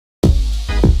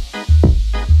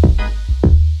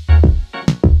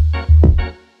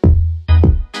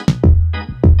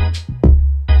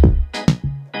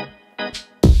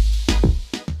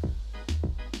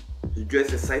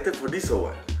excited for this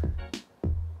or what?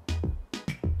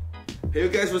 Hey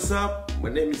guys, what's up? My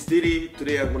name is Didi.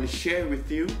 Today I'm going to share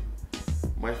with you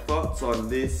my thoughts on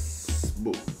this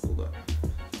book. Hold on.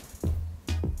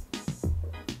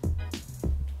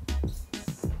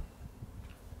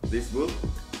 This book.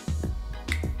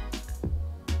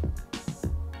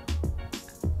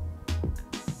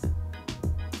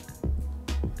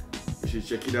 You should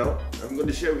check it out. I'm going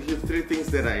to share with you 3 things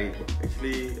that I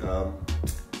actually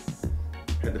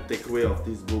had a takeaway of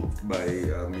this book by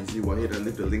Mizzy Wahid. I'll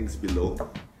leave the links below.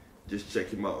 Just check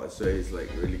him out. I swear he's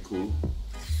like really cool.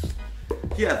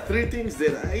 Yeah, 3 things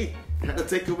that I had a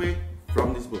takeaway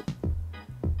from this book.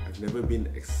 I've never been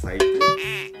excited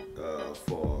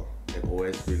for an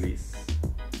OS release,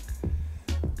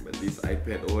 but this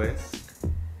iPad OS.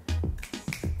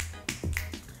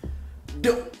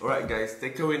 Dope! Alright guys,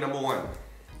 takeaway number 1.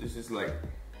 This is like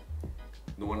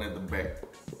the one at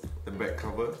the back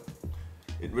cover.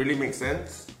 It really makes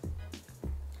sense. It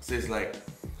says like,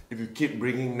 if you keep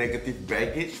bringing negative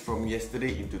baggage from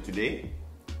yesterday into today,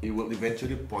 it will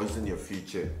eventually poison your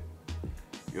future.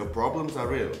 Your problems are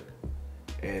real,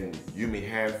 and you may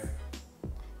have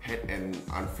had an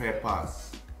unfair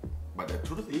past, but the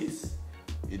truth is,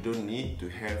 you don't need to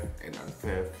have an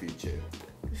unfair future.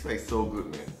 It's like so good,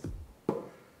 man.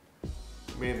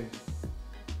 I mean,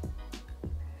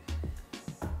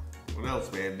 what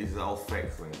else, man? These are all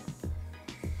facts, man.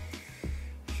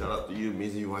 Shout out to you,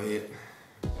 Mizzy Wahid.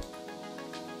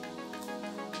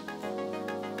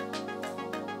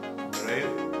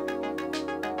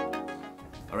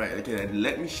 Alright, okay,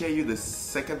 let me share you the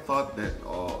second thought that,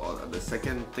 or the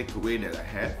second takeaway that I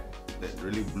had that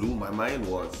really blew my mind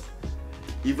was,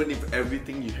 even if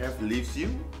everything you have leaves you,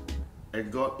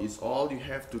 and God is all you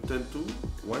have to turn to,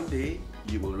 one day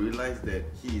you will realize that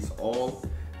He is all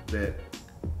that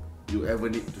you ever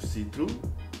need to see through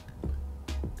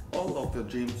all of your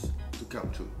dreams to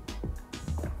come true.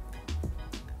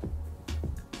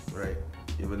 Right?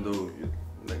 Even though you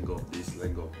let go of this,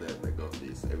 let go of that, let go of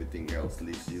this, everything else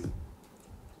leaves you.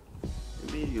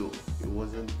 Maybe it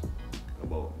wasn't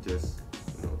about just,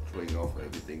 throwing off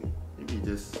everything. Maybe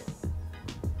just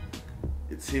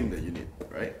it's Him that you need,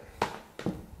 right?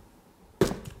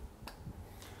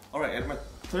 Alright, and my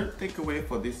third takeaway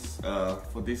for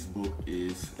this book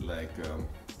is like,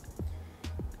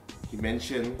 he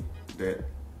mentioned that,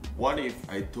 what if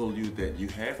I told you that you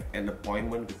have an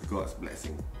appointment with God's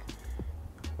blessing?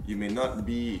 You may not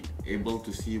be able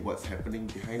to see what's happening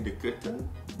behind the curtain,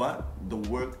 but the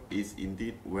work is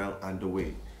indeed well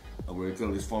underway. A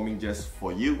miracle is forming just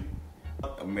for you.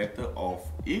 Not a matter of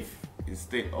if,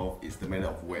 instead of it's the matter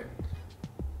of when.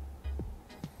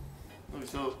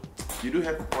 So you do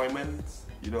have appointments,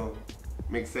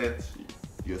 makes sense.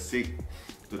 You're sick,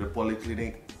 to the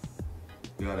polyclinic,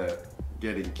 you gotta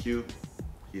get in queue.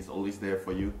 He's always there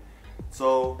for you.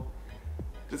 So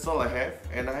that's all I have,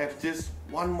 and I have just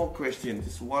one more question.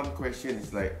 Just one question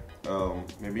is like,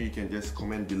 maybe you can just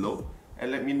comment below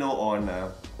and let me know on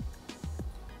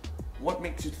what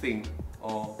makes you think,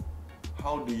 or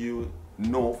how do you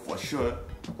know for sure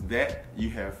that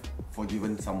you have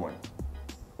forgiven someone.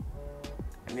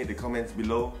 I need the comments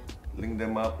below, link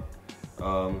them up.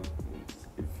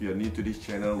 If you're new to this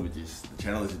channel, which is, the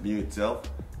channel is new itself,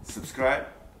 subscribe,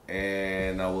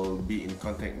 and I will be in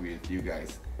contact with you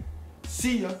guys.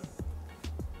 See ya!